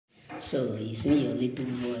So it's me, your little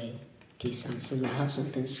boy, K Samson. I have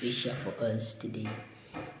something special for us today.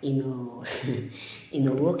 You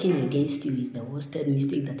know, working against you is the worst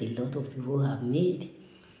mistake that a lot of people have made.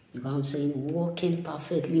 You know what I'm saying? Working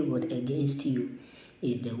perfectly but against you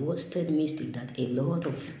is the worst mistake that a lot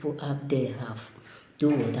of people out there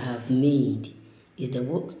have made. Is the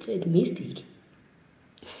worst mistake.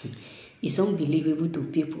 It's unbelievable to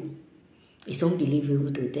people. It's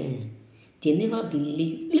unbelievable to them. They never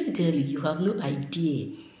believe. Let me tell you, you have no idea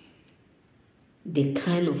the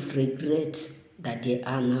kind of regrets that they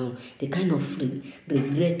are now, the kind of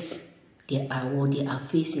regrets they are what they are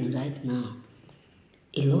facing right now.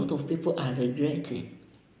 A lot of people are regretting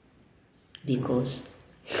because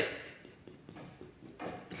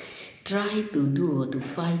trying to do or to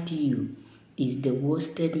fight you is the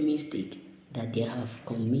worst mistake that they have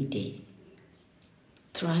committed.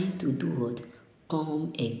 Trying to do what?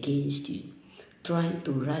 Come against you, trying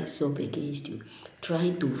to rise up against you,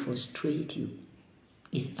 trying to frustrate you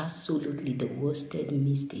is absolutely the worst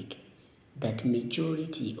mistake that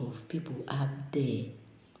majority of people out there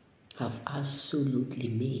have absolutely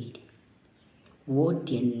made. What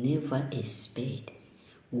they never expect,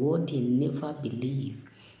 what they never believe,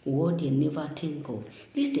 what they never think of.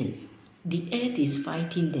 Listen, the earth is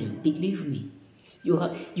fighting them, believe me. You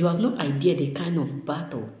have no idea the kind of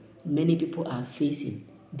battle many people are facing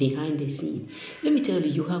behind the scene. Let me tell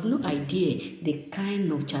you, you have no idea the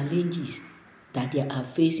kind of challenges that they are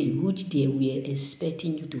facing, which they were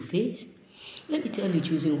expecting you to face. Let me tell you,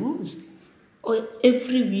 choosing ones. Or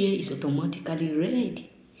everywhere is automatically red.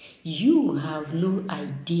 You have no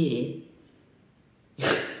idea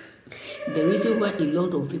the reason why a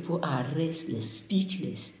lot of people are restless,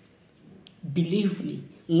 speechless. Believe me,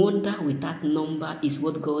 wonder without number is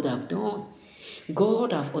what God have done.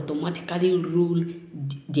 God have automatically ruled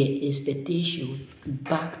their expectation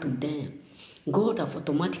back to them. God have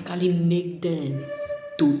automatically made them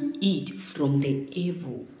to eat from the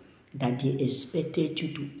evil that they expected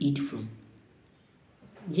you to eat from.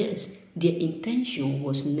 Yes, their intention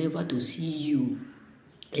was never to see you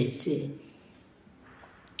excel.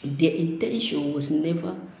 Their intention was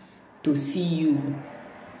never to see you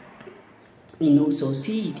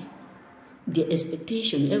succeed. Their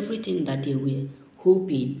expectation, everything that they were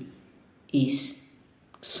hoping is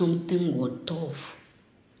something was tough,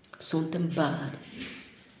 something bad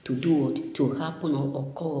to do what? To happen or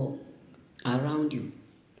occur around you.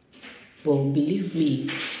 But believe me,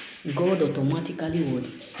 God automatically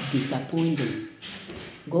would disappoint them.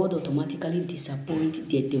 God automatically disappoint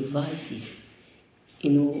their devices.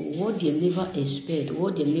 What they never expect,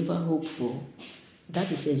 what they never hope for,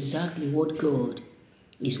 that is exactly what God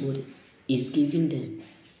is giving them.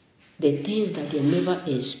 The things that they never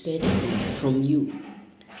expect from you.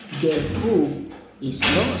 Their hope is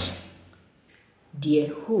lost.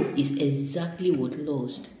 Their hope is exactly what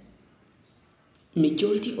lost.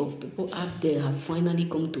 Majority of people out there have finally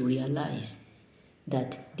come to realize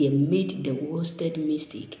that they made the worst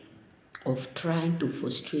mistake of trying to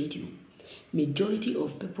frustrate you. Majority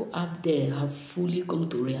of people out there have fully come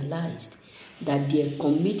to realize that they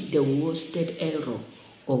commit the worst error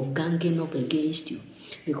of ganging up against you,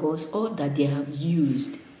 because all that they have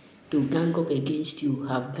used to gang up against you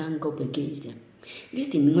have ganged up against them.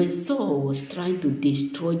 Listen, when Saul was trying to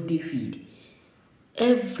destroy David,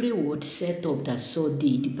 every word set up that Saul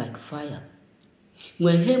did backfire.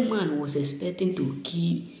 When Haman was expecting to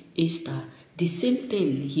kill Esther, the same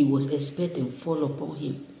thing he was expecting fall upon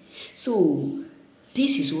him. So,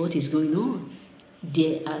 this is what is going on.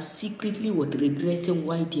 They are secretly regretting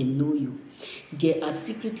why they know you. They are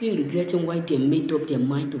secretly regretting why they made up their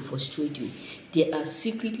mind to frustrate you. They are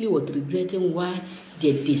secretly regretting why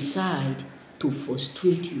they decide to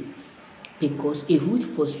frustrate you. Because a huge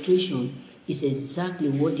frustration is exactly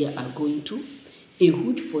what they are going through. A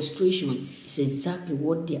huge frustration is exactly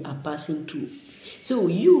what they are passing through. So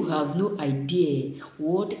you have no idea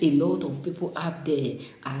what a lot of people out there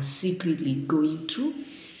are secretly going through.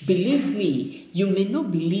 Believe me, you may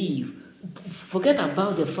not believe. Forget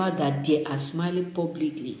about the fact that they are smiling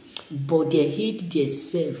publicly, but they hate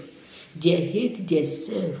themselves. They hate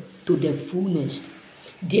themselves to the fullest.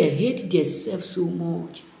 They hate themselves so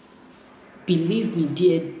much. Believe me,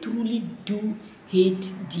 they truly do hate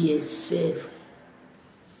themselves.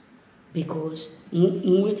 Because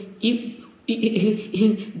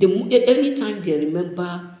anytime they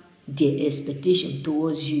remember their expectation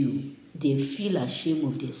towards you, they feel ashamed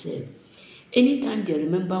of themselves. Anytime they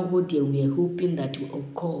remember what they were hoping that will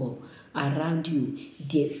occur around you,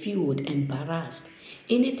 they feel embarrassed.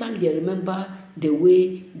 Anytime they remember the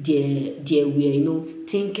way they were,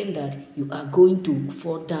 thinking that you are going to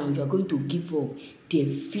fall down, you are going to give up, they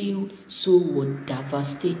feel so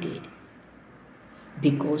devastated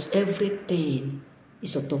because everything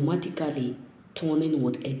is automatically turning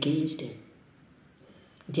against them.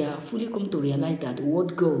 They have fully come to realize that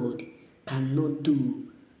what God cannot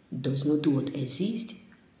do does not do what exists.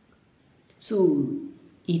 So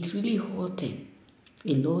it really hurting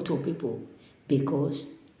a lot of people because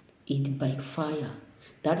it backfire.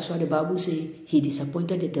 That's why the Bible says he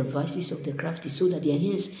disappointed the devices of the crafty so that their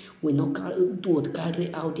hands will not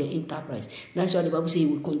carry out their enterprise. That's why the Bible says he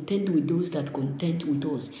will contend with those that contend with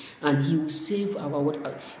us, and he will save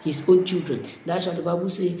his own children. That's why the Bible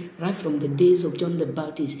says right from the days of John the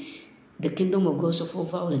Baptist, the kingdom of God suffer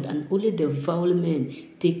violence, and only the violent men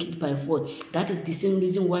take it by force. That is the same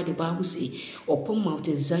reason why the Bible says, upon Mount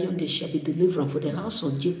Zion there shall be deliverance, for the house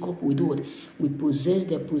of Jacob with what? We possess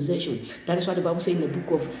their possession. That is why the Bible says in the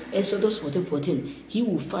book of Exodus 14:14, he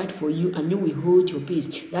will fight for you and you will hold your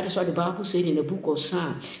peace. That is why the Bible said in the book of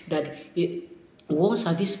Psalm that once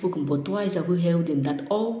have you spoken, but twice have we held in that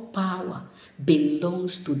all power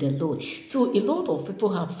belongs to the Lord. So a lot of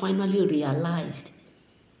people have finally realized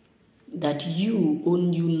that you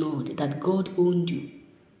own you not, that God owned you.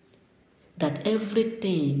 That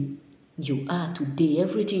everything you are today,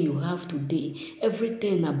 everything you have today,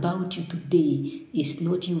 everything about you today is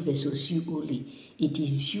not you versus you only. It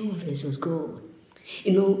is you versus God.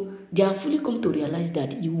 They have fully come to realize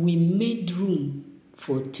that we made room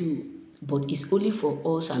for two, but it's only for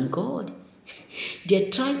us and God. They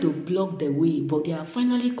try to block the way, but they have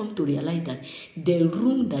finally come to realize that the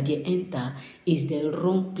room that they enter is the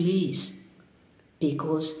wrong place.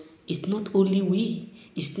 Because it's not only we.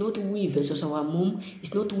 It's not we versus our mom.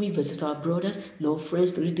 It's not we versus our brothers, no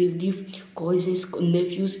friends, relatives, cousins,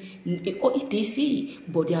 nephews, or etc.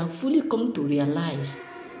 But they have fully come to realize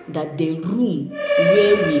that the room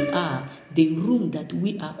where we are, the room that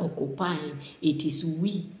we are occupying, it is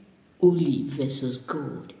we only versus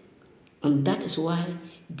God. And that is why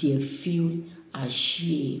they feel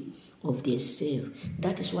ashamed of themselves.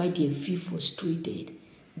 That is why they feel frustrated,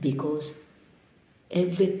 because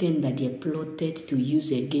everything that they plotted to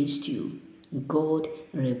use against you, God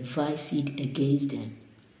revised it against them.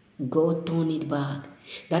 God turned it back.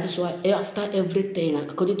 That is why after everything,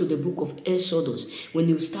 according to the book of Exodus, when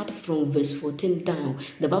you start from verse 14 down,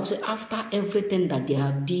 the Bible says after everything that they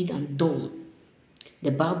have did and done,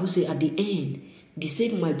 the Bible says at the end, the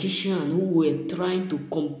same magician who were trying to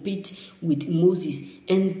compete with Moses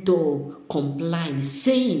ended up complying,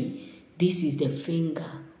 saying, this is the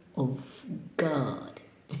finger of God.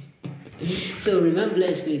 So remember,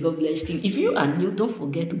 blessed, may God bless you. If you are new, don't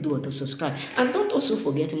forget to do auto subscribe, and don't also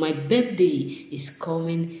forget my birthday is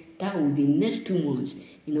coming. That will be next 2 months.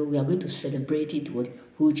 We are going to celebrate it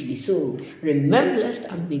hugely. So remember,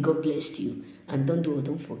 blessed, and may God bless you. And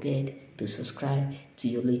don't forget to subscribe to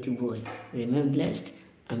your little boy. Remember, blessed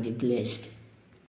and be blessed.